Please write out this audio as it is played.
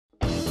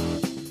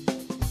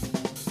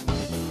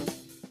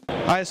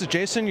Hi, this is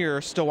Jason. You're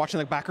still watching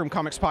the Backroom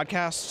Comics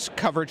Podcast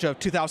coverage of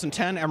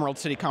 2010 Emerald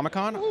City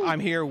ComiCon. I'm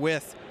here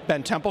with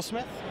Ben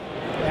Templesmith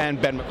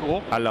and Ben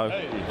McCool. Hello.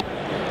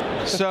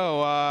 Hey.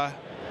 So,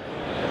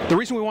 the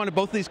reason we wanted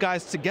both of these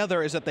guys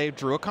together is that they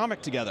drew a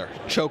comic together,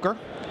 Choker.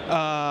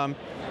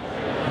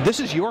 This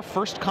is your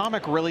first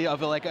comic, really,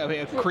 of like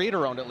a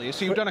creator-owned, at least.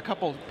 So you've done a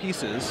couple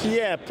pieces.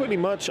 Yeah, pretty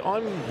much.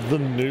 I'm the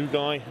new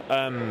guy.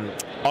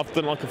 I've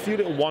done like a few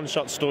little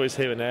one-shot stories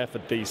here and there for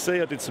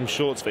DC. I did some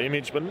shorts for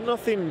Image, but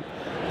nothing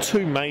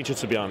too major,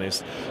 to be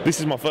honest.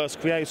 This is my first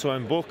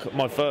creator-owned book,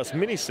 my first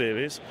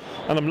mini-series,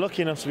 and I'm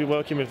lucky enough to be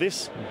working with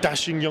this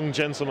dashing young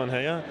gentleman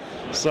here.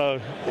 So,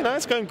 you know,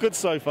 it's going good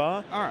so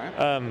far. All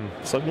right.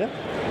 So, yeah.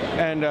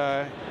 And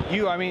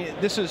I mean,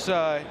 this is,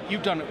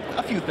 you've done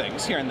a few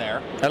things here and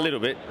there. A little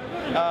bit.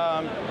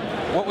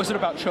 What was it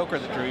about Choker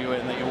that drew you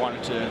in that you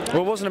wanted to?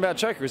 Well, it wasn't about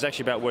Choker. It was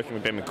actually about working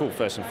with Ben McCool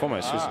first and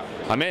foremost.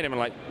 I met him and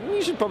like,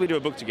 we should probably do a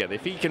book together.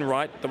 If he can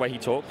write the way he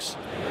talks,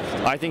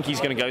 I think he's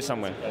going to go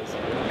somewhere.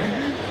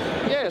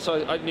 Yeah,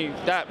 so I knew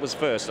that was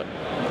first.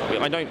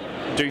 I don't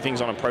do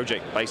things on a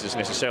project basis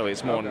necessarily.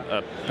 It's more on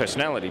a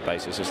personality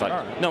basis. It's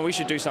like, no, we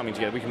should do something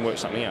together. We can work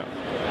something out.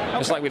 Okay.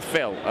 It's like with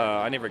Fell.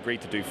 I never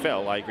agreed to do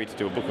Fell. I agreed to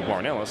do a book with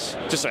Warren Ellis.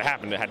 Just so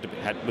happened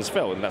it was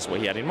Fell, and that's what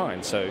he had in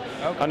mind. So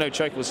I know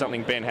Choker was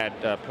something Ben had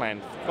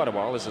planned for quite a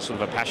while as a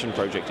sort of a passion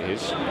project of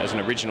his, as an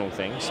original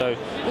thing. So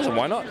I said,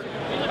 why not?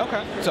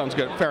 Okay, sounds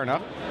good. Fair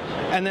enough.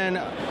 And then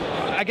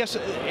I guess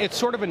it's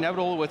sort of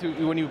inevitable with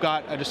when you've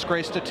got a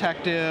disgraced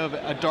detective,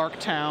 a dark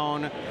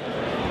town.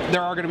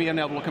 There are going to be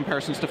inevitable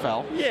comparisons to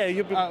Fell. Yeah,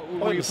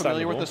 were you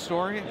familiar with the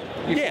story?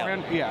 Yeah.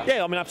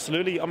 I mean,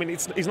 absolutely. I mean,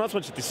 he's not so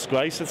much a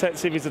disgraced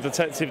detective. He's a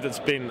detective that's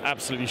been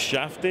absolutely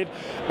shafted.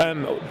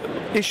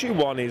 Issue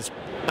 1 is,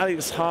 at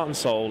its heart and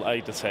soul,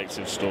 a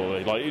detective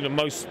story. Like, you know,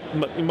 most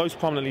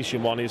prominent issue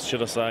 1 is,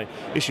 should I say,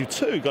 issue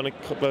 2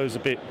 goes a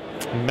bit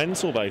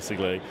mental,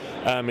 basically.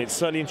 It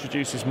certainly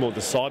introduces more the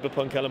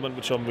cyberpunk element,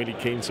 which I'm really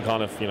keen to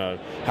kind of, you know,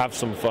 have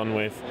some fun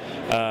with.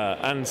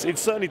 And it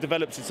certainly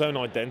develops its own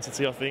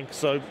identity, I think.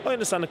 So I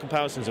understand the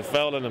comparisons of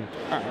Fell, and I'm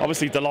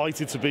obviously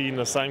delighted to be in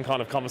the same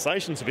kind of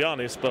conversation, to be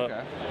honest. But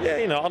yeah,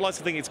 you know, I'd like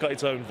to think it's got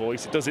its own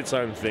voice. It does its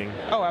own thing.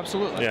 Oh,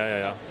 absolutely.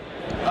 Yeah.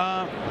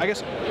 I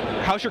guess,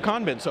 how's your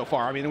con been so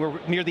far? I mean, we're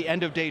near the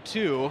end of day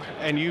 2,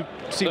 and you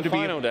seem to be... The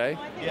final day?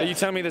 Yeah. Are you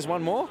telling me there's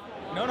one more?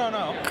 No.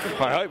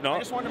 I hope not. I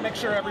just wanted to make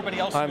sure everybody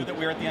else knew that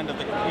we were at the end of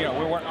the,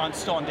 we weren't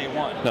still on day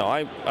 1. No,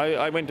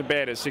 I went to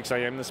bed at 6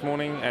 a.m. this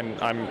morning, and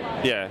I'm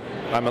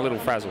a little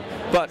frazzled.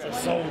 But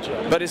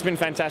it's been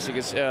fantastic.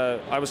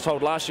 I was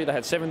told last year they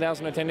had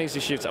 7,000 attendees.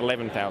 This year it's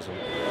 11,000.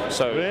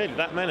 So really,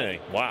 that many?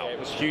 Wow. Yeah, it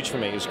was huge for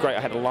me. It was great.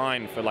 I had a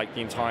line for like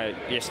the entire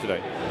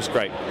yesterday. It was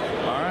great.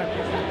 All right.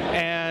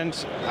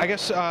 And I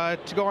guess to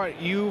go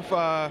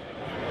on,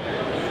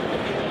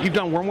 You've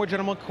done Wormwood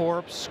Gentleman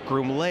Corpse,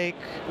 Groom Lake,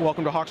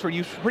 Welcome to Hawksford.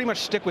 You pretty much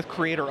stick with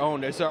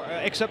creator-owned.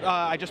 Except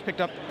I just picked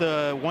up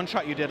the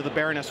one-shot you did of the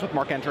Baroness with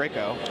Mark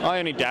Andraco. I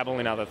only dabble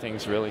in other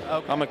things, really.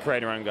 Okay. I'm a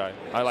creator-owned guy.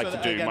 I like to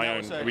do my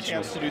own originals.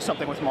 Chance to do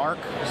something with Mark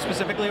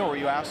specifically, or were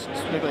you asked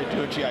specifically to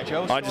do a G.I.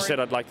 Joe story? I just said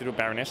I'd like to do a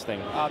Baroness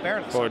thing.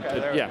 Baroness. Okay,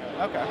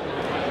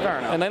 Fair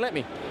enough. And they let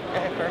me.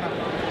 Okay, fair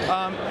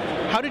enough.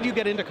 How did you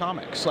get into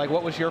comics? Like,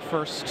 what was your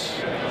first...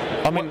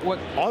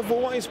 I've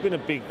always been a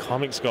big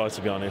comics guy,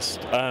 to be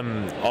honest.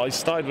 I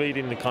started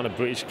reading the kind of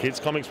British kids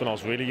comics when I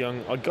was really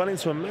young. I got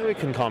into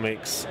American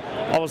comics.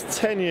 I was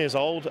 10 years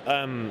old.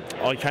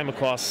 I came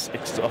across,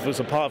 I was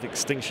a part of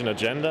Extinction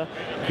Agenda,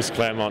 Chris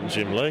Claremont and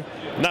Jim Lee.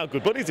 Now,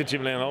 good buddies with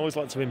Jim Lee, and I always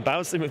like to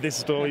embarrass him with this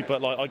story,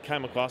 but like I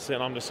came across it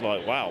and I'm just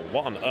like, wow,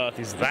 what on earth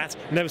is that?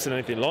 Never seen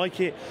anything like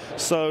it.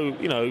 So,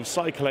 you know,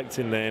 started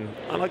collecting then.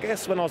 And I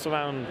guess when I was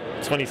around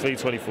 23,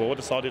 24, I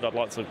decided I'd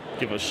like to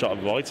give it a shot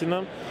at writing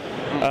them.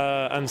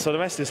 And so the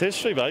rest is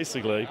history,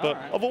 basically. But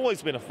I've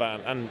always been a fan,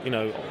 and you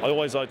know, I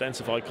always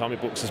identify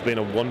comic books as being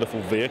a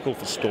wonderful vehicle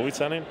for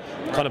storytelling.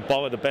 Kind of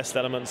borrow the best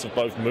elements of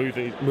both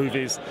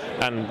movies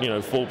and, you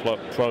know, full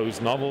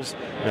prose novels.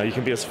 You know, you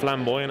can be as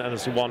flamboyant and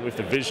as you want with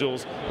the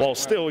visuals, while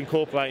still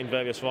incorporating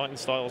various writing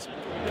styles.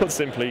 Put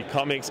simply,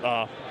 comics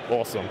are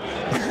awesome.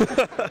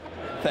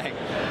 Thanks.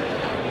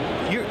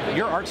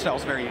 Your art style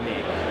is very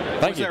unique.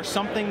 Was there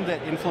something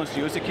that influenced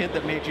you as a kid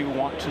that made you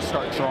want to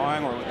start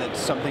drawing, or that's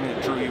something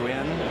that drew you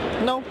in?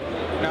 No.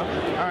 No?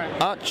 All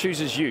right. Art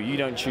chooses you. You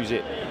don't choose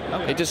it.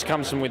 Okay. It just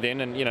comes from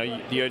within, and, you know,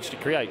 the urge to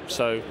create.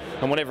 So,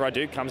 and whatever I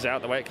do comes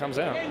out the way it comes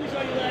out.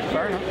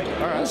 Fair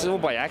enough. All right. This is all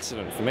by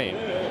accident for me.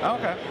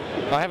 Okay.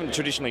 I haven't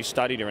traditionally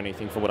studied or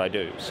anything for what I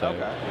do. So.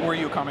 Okay. Were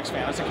you a comics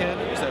fan as a kid?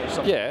 Is there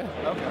something? Yeah.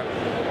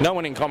 Okay. No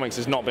one in comics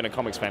has not been a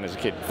comics fan as a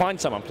kid. Find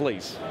someone,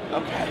 please.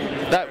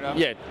 Okay.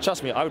 Yeah,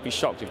 trust me, I would be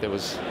shocked if there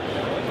was...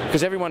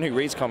 Because everyone who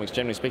reads comics,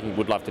 generally speaking,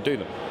 would love to do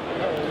them.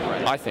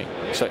 Right. I think.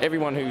 So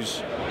everyone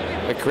who's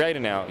a creator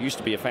now used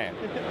to be a fan.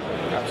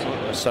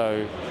 Absolutely.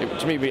 So,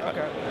 to me,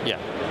 yeah,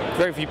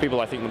 very few people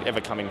I think would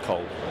ever come in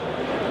cold.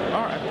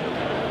 All right.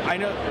 I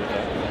know.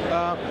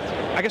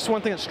 I guess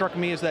one thing that struck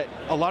me is that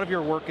a lot of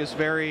your work is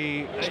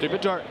very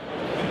stupid. Dark.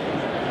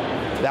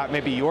 That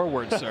may be your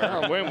words,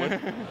 sir. Oh, win-win.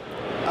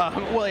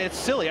 Well, it's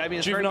silly. I mean,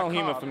 it's Juvenile very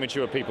humor macabre. for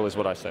mature people is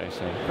what I say.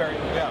 So. Very,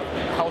 yeah.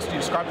 How else do you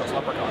describe those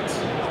leprechauns?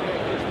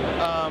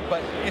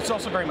 But it's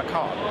also very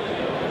macabre.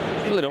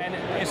 A little. And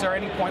is there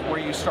any point where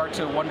you start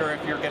to wonder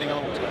if you're getting a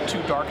little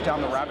too dark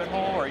down the rabbit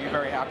hole, or are you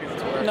very happy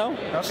with where? No,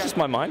 Okay. it's just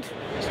my mind.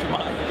 Just your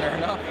mind. Fair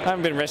enough. I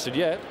haven't been arrested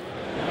yet.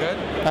 Good.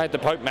 I had the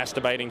Pope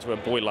masturbating to a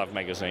boy love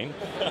magazine.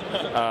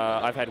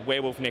 I've had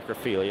werewolf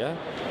necrophilia.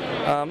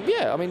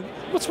 Yeah, I mean,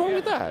 what's wrong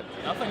with that?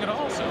 Nothing at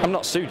all, sir. I'm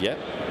not sued yet.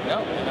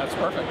 No, that's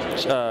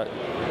perfect.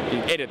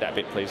 Edit that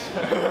bit, please.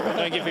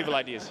 Don't give people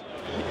ideas.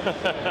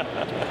 Especially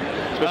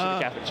the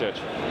Catholic Church.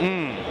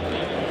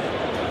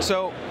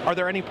 So, are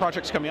there any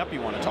projects coming up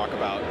you want to talk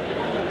about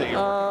that you're working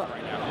on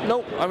right now?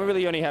 No, I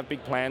really only have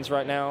big plans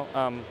right now,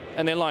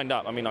 and they're lined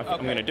up. I mean, I'm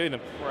going to do them,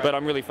 but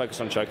I'm really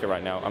focused on Choker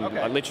right now.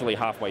 I'm literally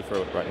halfway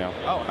through it right now.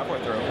 Oh, halfway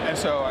through. And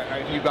so,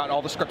 you got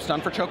all the scripts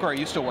done for Choker, or are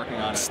you still working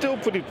on it? Still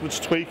pretty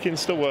much tweaking,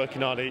 still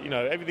working on it. You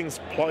know, everything's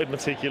plotted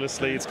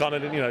meticulously. It's kind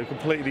of, you know,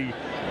 completely.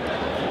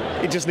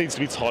 It just needs to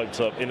be typed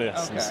up in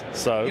essence. Okay.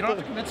 So you don't have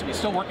to convince me.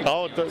 Still working.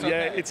 Oh, it's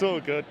okay. it's all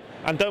good.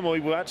 And don't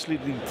worry, we're actually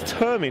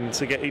determined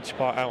to get each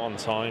part out on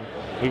time.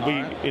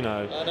 You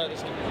know.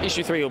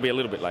 Issue 3 will be a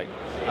little bit late.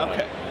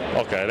 Okay.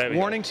 Okay, there we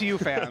Warning to you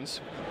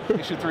fans.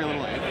 Issue 3 a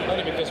little late.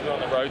 Only because we're on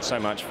the road so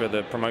much for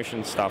the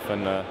promotion stuff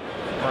and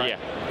yeah.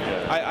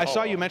 I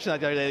saw you mention that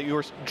the other day that you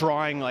were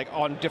drawing like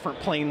on different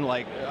plane,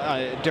 like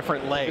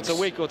different legs. It's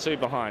a week or two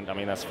behind. I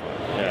mean, that's fine.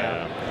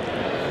 Yeah.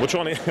 We're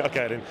trying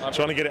to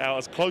trying to get it out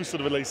as close to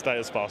the release date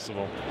as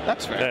possible.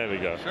 That's fair. There we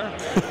go. Sure.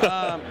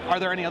 Are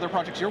there any other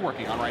projects you're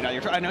working on right now?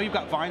 I know you've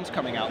got Vines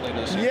coming out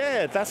later this year.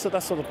 Yeah, that's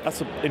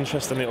an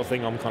interesting little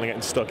thing I'm kind of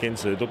getting stuck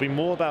into. There'll be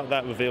more about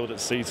that revealed at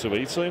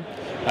C2E2.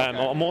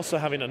 I'm also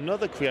having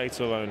another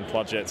creator-owned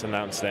project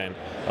announced then.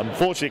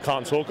 Unfortunately,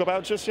 can't talk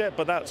about just yet,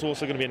 but that's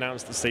also going to be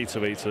announced at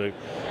C2E2.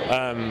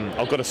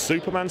 I've got a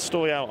Superman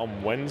story out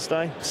on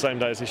Wednesday, same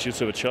day as issue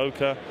 2 of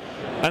Choker,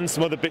 and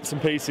some other bits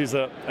and pieces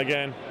that,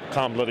 again,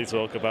 can't bloody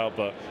talk about,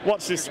 but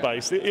watch this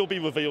space. It'll be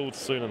revealed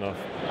soon enough.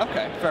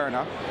 Okay, fair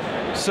enough.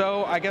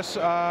 So I guess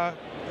to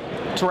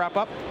wrap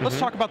up, let's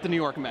talk about the New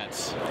York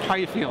Mets. How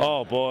you feeling?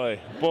 Oh boy.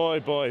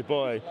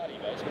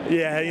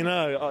 Yeah, you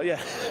know,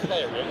 yeah.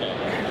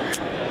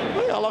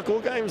 I like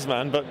all games,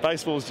 man, but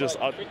baseball's just...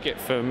 cricket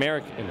for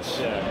Americans.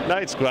 Yeah. No,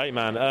 it's great,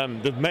 man.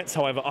 The Mets,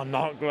 however, are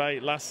not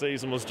great. Last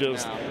season was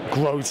just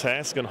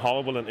grotesque and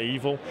horrible and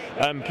evil.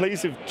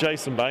 Pleased with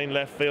Jason Bain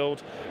left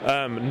field.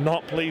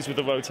 Not pleased with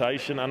the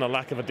rotation and a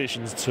lack of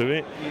additions to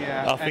it.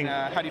 Yeah. I think.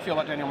 How do you feel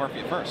about Daniel Murphy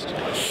at first?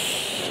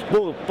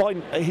 Well,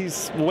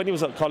 when he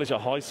was at college at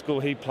high school,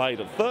 he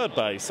played at third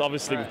base.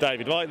 Obviously, with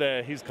David right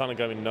there, he's kind of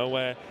going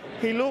nowhere.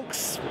 He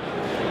looks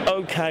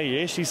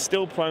okay-ish. He's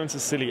still prone to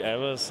silly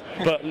errors.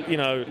 But, you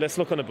know, let's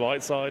look on the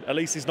bright side. At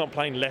least he's not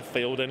playing left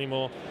field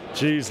anymore.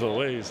 Jeez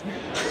Louise.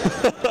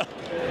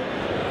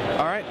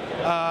 All right.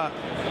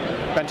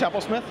 Ben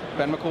Templesmith,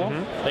 Ben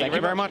McCool, thank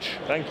you very much.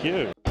 Thank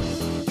you.